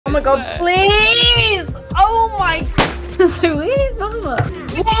my god, please! Oh my sweet mama.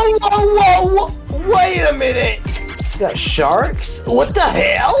 Whoa! Wait a minute! You got sharks? What the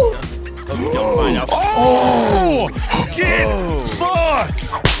hell? Oh! Get fucked!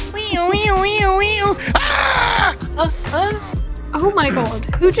 Oh my god,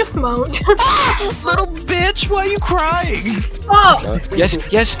 who just moaned? Little bitch, why are you crying? Oh! Yes,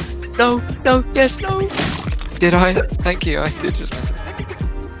 no, yes, no. Did I? Thank you, I did just mess up.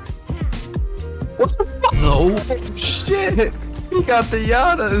 What the fuck? No. Shit! He got the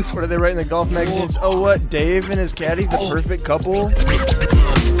Yadas! What are they writing in the golf magazines? Oh, what? Dave and his caddy, the perfect couple?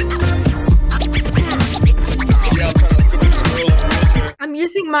 I'm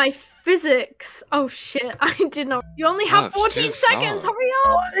using my physics. Oh shit, I did not. You only have 14 seconds, hurry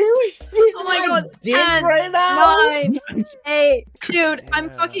up! Oh my god, 10, right now? 9, 8. Dude, I'm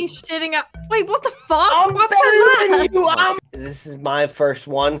fucking shitting out. Wait, what the fuck? I'm What's better that? than you! This is my first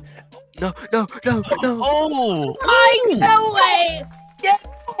one. No. Oh! Mike, no way! Get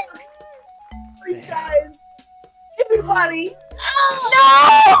fucked! You guys! Everybody!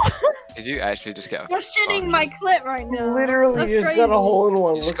 No! Did you actually just get a You're shitting my clit right now. Literally That's just crazy. got a hole in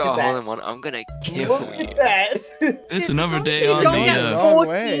one. You just Look got at a hole that. in one. I'm gonna kill Look you. at that. It's Dude, another as long day as you on don't the get Wrong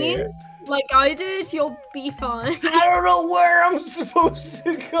 14 way. like I did, you'll be fine. I don't know where I'm supposed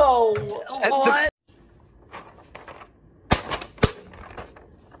to go. What?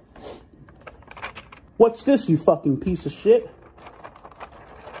 What's this, you fucking piece of shit?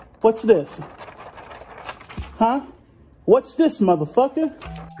 What's this? Huh? What's this, motherfucker?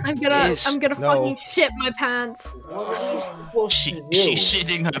 I'm gonna Yes. fucking shit my pants. What are you supposed to do? She's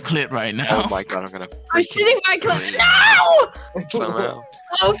shitting her clit right now. Oh my god, I'm gonna. I'm shitting my clit. No! Somehow.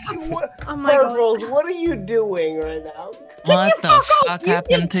 Oh, oh my god. Purples, what are you doing right now? Can you What the fuck off? fuck You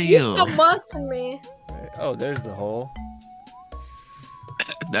happened did- to You you? got worse than me. Oh, there's the hole.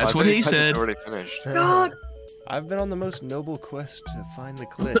 That's I what thought he you guys had said. Already finished. God. I've been on the most noble quest to find the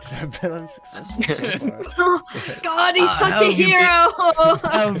clit. I've been unsuccessful so far. Oh, God, he's such how a have you hero.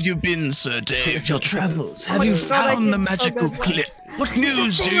 How have you been, Sir Dave? Your travels? Have my you God, I found the did so magical good. clit? What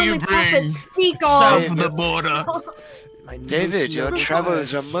news do Sing you on the bring? puppet, speak South on. of the border. My David, most your noble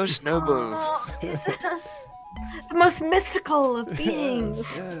travels quest. are most noble. Oh, he's the most mystical of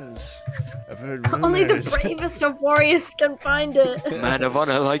beings. Yes. I've heard rumors. Only the bravest of warriors can find it. Man of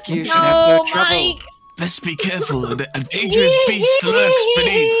honor like you should have no No, trouble. Mike. Best be careful. A dangerous beast lurks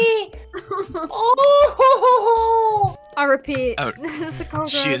beneath. Oh! I repeat, Oh, this is a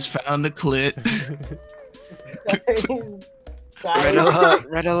cold She has found the clit. Red alert,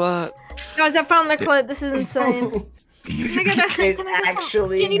 red alert. Guys, I found the clip. This is insane. It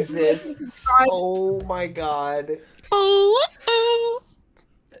actually Can you exists. subscribe? Oh my god.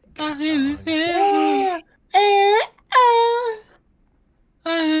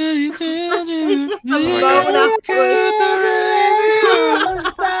 He's just a my moan afterwards.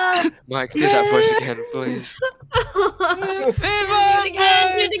 Mike, do that voice again, please. Do it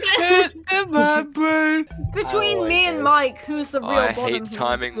again. It's between I like me and this. Mike, who's the real I bottom hate here.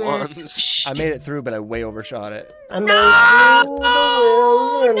 timing Weird. ones. I made it through, but I way overshot it. I'm No!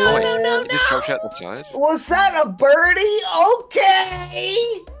 no, No, Wait, no, no, you just drop shot the side? Was that a birdie?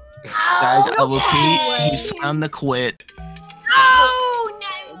 Okay. Guys, I No repeat, way. he found the quit. Oh, no,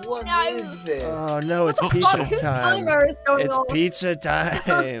 What no. is this? Oh no, it's Fuck, pizza whose time. timer is going It's on? pizza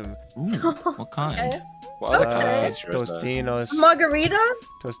time. Ooh, what kind? Okay. What other Okay. combination is that? Tostinos. Margarita?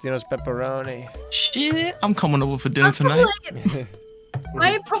 Tostinos pepperoni. Shit, I'm coming over for dinner That's tonight. probably,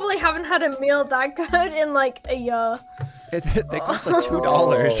 I probably haven't had a meal that good in like a year. They cost like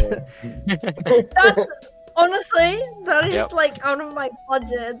 $2. That's honestly, that is Yep. like out of my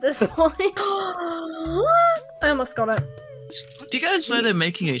budget at this point. I almost got it. Do you guys know they're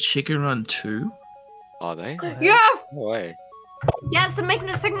making a chicken run 2? Are they? Yeah. No way. Yes, they're making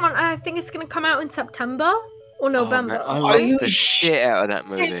a second one. I think it's gonna come out in September or November. Oh, man, I Are loved you the shit out of that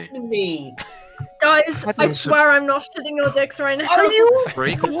movie. Kidding me? Guys, I think so. swear I'm not shitting your dicks right now. Are you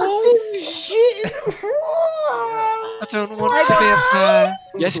Prequel? shit? I don't want to be a bear.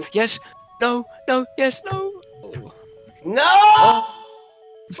 Yes, yes, no, yes, no. Oh, No!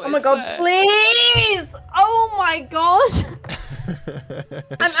 Oh my god, please! Oh my god!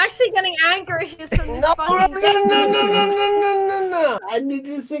 I'm actually getting angry from this No, no, fucking no, no, no, no, no, no, no, no. I need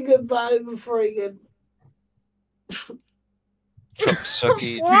to say goodbye before I get...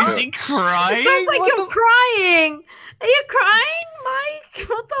 Sucky. What? Is he crying? It sounds like What you're crying! Are you crying, Mike?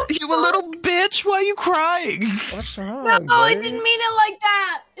 What the You a little bitch, why are you crying? What's wrong? No, I buddy? didn't mean it like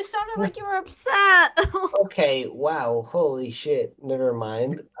that! It sounded like you were upset! Okay, wow, holy shit, never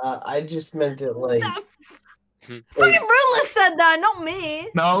mind. I just meant it like... Fucking Ruthless said that, not me.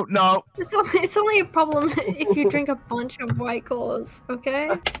 No, no. It's only a problem if you drink a bunch of White Claws, okay?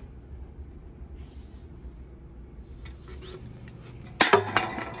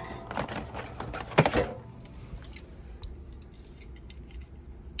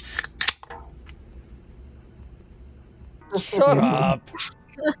 Shut up.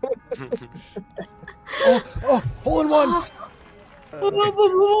 Oh, hole in one.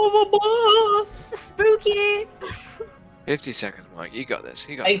 Spooky. 50 seconds, Mike. You got this.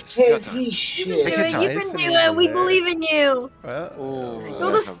 You got I this. You can't got see time. shit. You can do it. We believe in you.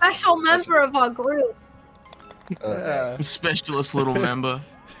 You're the special member of our group. Specialist little member.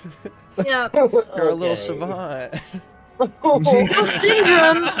 Yeah. You're a little savant. Your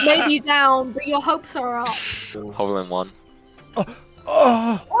syndrome may be down, but your hopes are up. Hole in one.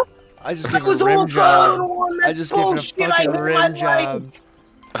 Oh! I just gave a rim job. I just gave it a fucking rim job.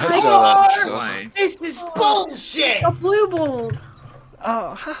 I saw that. This is bullshit! A blue balled.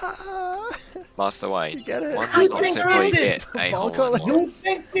 Oh, ha. Master Wayne. You get it? One I does not think simply this get is a ball hole in color. one. You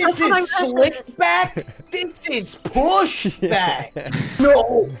think this is slick back? This is push back.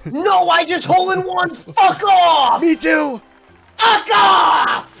 No, I just hole in one. Fuck off! Me too. Fuck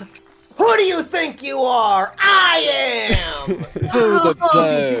off! Who do you think you are? I am! Who the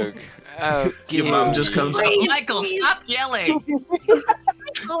bug? Oh, Your mom just comes up. Michael, stop yelling!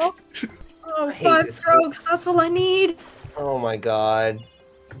 Oh, hate 5 this strokes. That's all I need. Oh my god.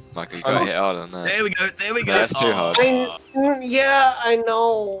 Michael, you gotta hit harder than that. There we go, there we go. That's too hard. Yeah, I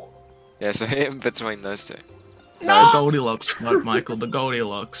know. Yeah, so hit in between those two. No, Goldilocks, Michael, the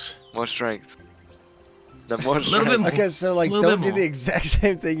Goldilocks. More strength. No, more little strength. bit more. Okay, so like, Little don't bit do more. the exact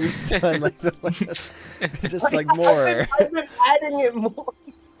same thing you've done. Like the last, just like more. I've been adding it more.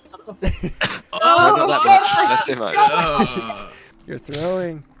 No, not that much. That's too much. You're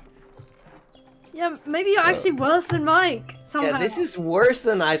throwing. Yeah, maybe you're actually worse than Mike. Somehow. Yeah, this is worse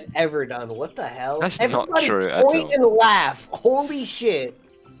than I've ever done. What the hell? That's not Everybody true at point all. and laugh. Holy shit.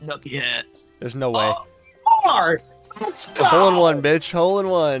 Not yet. There's no way. Hard. Let's go. Hole in one, bitch. Hole in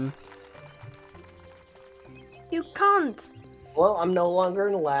one. You can't. Well, I'm no longer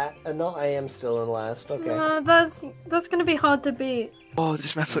in last. No, I am still in last. Okay. That's gonna be hard to beat. Oh,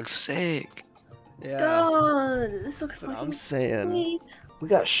 this map looks sick. Yeah. God, this looks That's what fucking I'm saying. sweet. We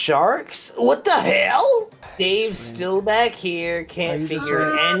got sharks? What the hell? Dave's still back here. Can't you just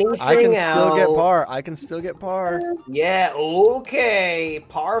figure wait. anything I can out. still get par. I can still get par. Yeah, okay.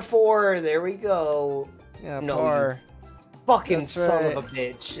 Par 4. There we go. Yeah, No, par. Fucking That's son right. of a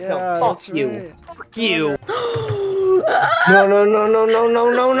bitch. Yeah, no, fuck that's you. right. Fuck you. No, no, no, no, no, no,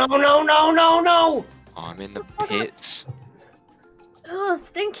 no, no, no, no, no, no. Oh, I'm in the pits. Oh,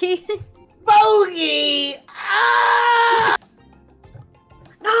 stinky. Bogey! Ah!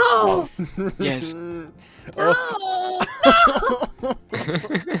 No! Yes. No! No! What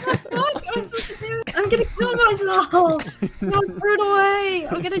am I supposed to do? I'm gonna kill myself! No, throw it away!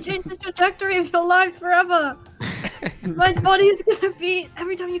 I'm gonna change the trajectory of your life forever! My body's gonna be...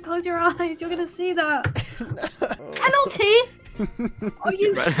 Every time you close your eyes, you're gonna see that! Penalty? Are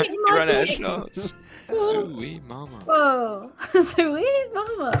you shitting You my ran out of dick? shots. Sweet mama. Whoa. Sweet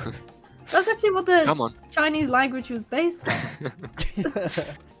mama. That's actually what the Come on. Chinese language was based on.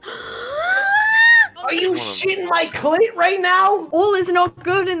 Are you shitting my clit right now? All is not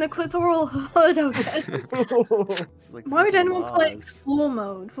good in the clitoral hood, okay? Like Why would anyone play laws. explore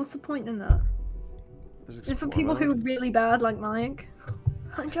mode? What's the point in that? There's Is it for explore people mode. who are really bad like Mike?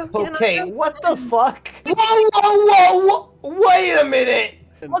 I'm joking. I'm Okay, joking. what the fuck? Whoa, whoa, whoa! Wait a minute!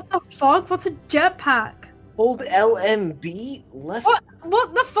 What the fuck? What's a jetpack? Hold LMB left. What?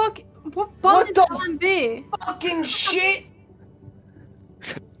 What the fuck? What What button is the LMB? fucking shit?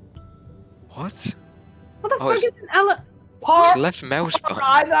 What? What the Oh, fuck it's- is an L? Par. Left mouse button.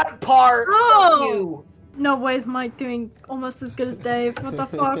 I got par. Oh. Fuck you. No way is Mike doing almost as good as Dave. What the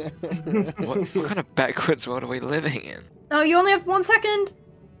fuck? What kind of backwards world are we living in? Oh, you only have 1 second.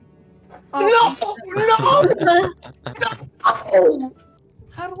 No! Oh. No! No!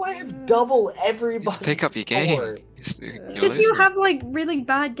 How do I have double everybody? Just pick up your game. It's because you have like really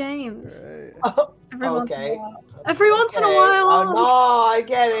bad games. Right. Every once in a Okay. while. Every once in a Okay. while. Oh no, I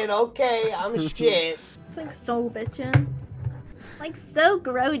get it. Okay, I'm shit. It's like so bitchin'. Like so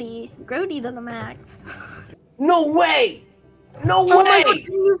grody. Grody to the max. No way! No Oh my god, way!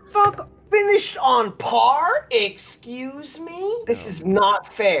 can you fuck? Finished on par? Excuse me? This is not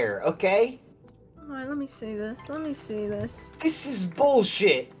fair, okay? Alright, let me see this. Let me see this. This is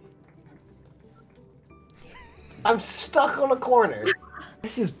bullshit. I'm stuck on a corner.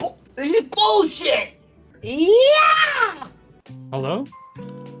 This is bullshit! Yeah! Hello?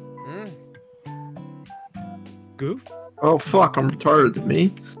 goof. Oh fuck, I'm retarded. It's me.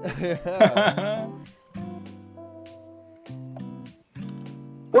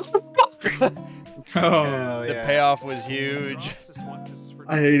 What the fuck? Oh, The payoff was huge.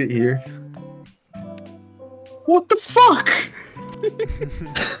 I hate it here. What the fuck?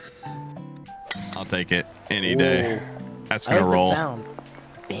 I'll take it any day. That's gonna roll. Sound.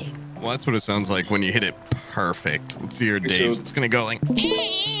 Bang. Well, that's what it sounds like when you hit it perfect. Let's see your Dave's. It's gonna go like.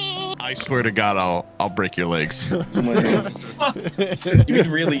 I swear to God, I'll break your legs. It'd be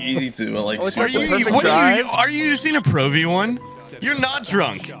really easy to like. Oh, it's Are like the you, perfect what are you, drive. are you using a Pro V1? You're not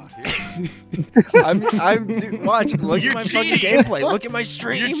drunk. Watch. Look You're at my fucking cheating. gameplay. Look at my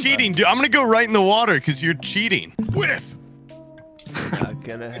stream. You're cheating, dude. I'm gonna go right in the water because you're cheating. Whiff. Not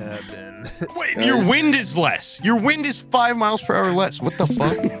gonna happen. Wait, your wind is less. Your wind is 5 miles per hour less. What the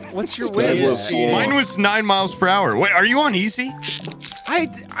fuck? What's your Stand wind? up. Mine was 9 miles per hour. Wait, are you on easy? I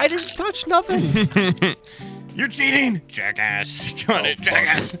didn't touch nothing. You're cheating, jackass. Come on,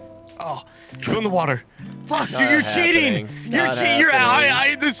 jackass. Oh, go in the water. Fuck, dude, you're cheating. You're cheating. You're out. I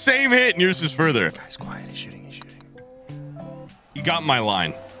had the same hit, and yours is further. Guys, quiet. He's shooting. He's shooting. You got my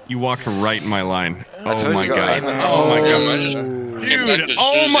line. You walked right in my line. I Oh told my you, god. guys. Oh my Damn, god. I just Dude,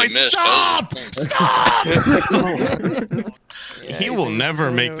 oh my, stop! Stop! He will never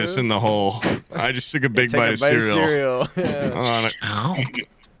make this in the hole. I just took a big bite of cereal. On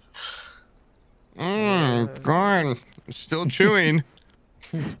it. Gone. I'm still chewing.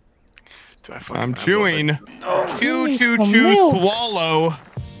 I'm chewing. Chew, chew, chew, swallow.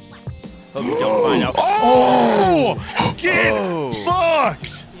 Hope you don't find out. Oh! Get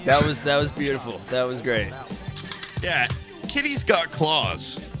fucked! That was beautiful. That was great. Yeah, kitty's got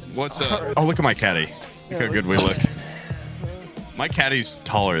claws. What's up? Oh, look at my caddy. Look how good we look. My caddy's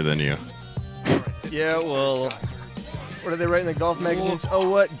taller than you. Yeah, well, what are they writing in the golf magazines? Oh,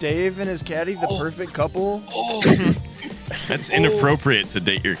 what? Dave and his caddy, the perfect couple? That's inappropriate to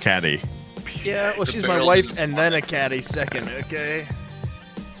date your caddy. Yeah, well, she's my wife and then a caddy second, okay?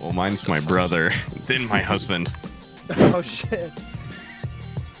 Well, mine's my brother, then my husband. Oh, shit.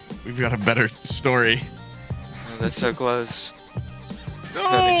 We've got a better story. Oh, that's so close. No,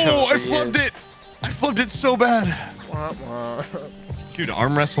 I flubbed it. I flubbed it so bad. Wah, wah. Dude,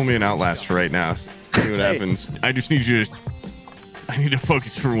 arm wrestle me and Outlast right now. See what happens. I just need you to... I need to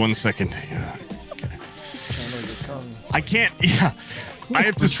focus for 1 second. Yeah. I can't... Yeah. I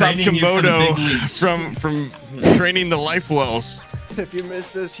have to stop Komodo from draining the life wells. If you miss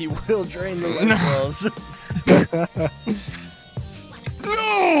this, he will drain the life wells.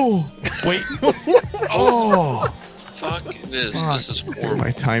 No! Wait. Oh! Fuck this. This is horrible. My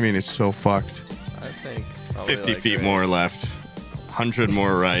timing is so fucked. I think 50 feet more left. 100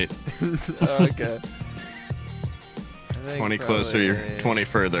 more right. Okay. 20 closer, you're 20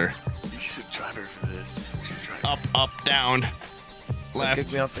 further. You should drive her for this. Up, up, down. Left.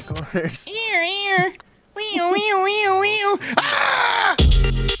 Kick me off the corners. Ah!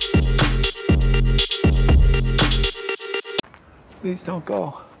 Please don't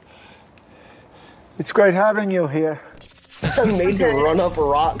go. It's great having you here. I made him run up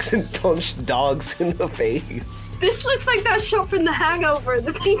rocks and punch dogs in the face. This looks like that shot from The Hangover.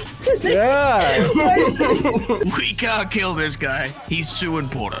 Yeah. We can't kill this guy. He's too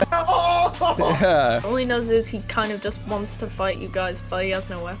important. Yeah. All he knows is he kind of just wants to fight you guys, but he has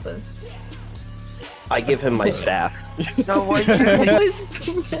no weapon. I give him my staff. No, what is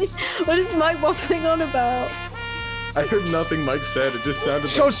Mike waffling on about? I heard nothing Mike said. It just sounded.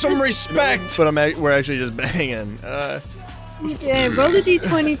 Show some respect. But we're actually just banging. Yeah, roll a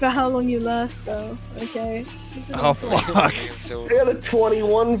d20 for how long you last, though. Okay. Oh fuck! I got a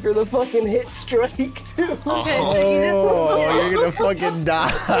 21 for the fucking hit strike too. Oh, you're gonna fucking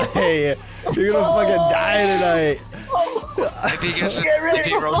die. You're gonna fucking die tonight. If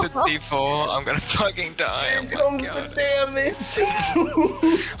he rolls a d4, I'm gonna fucking die. Here comes the damage.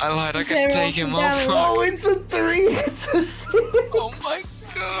 I lied, I could take him off. Oh, it's a 3. It's a 6. Oh my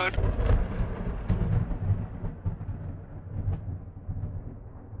god.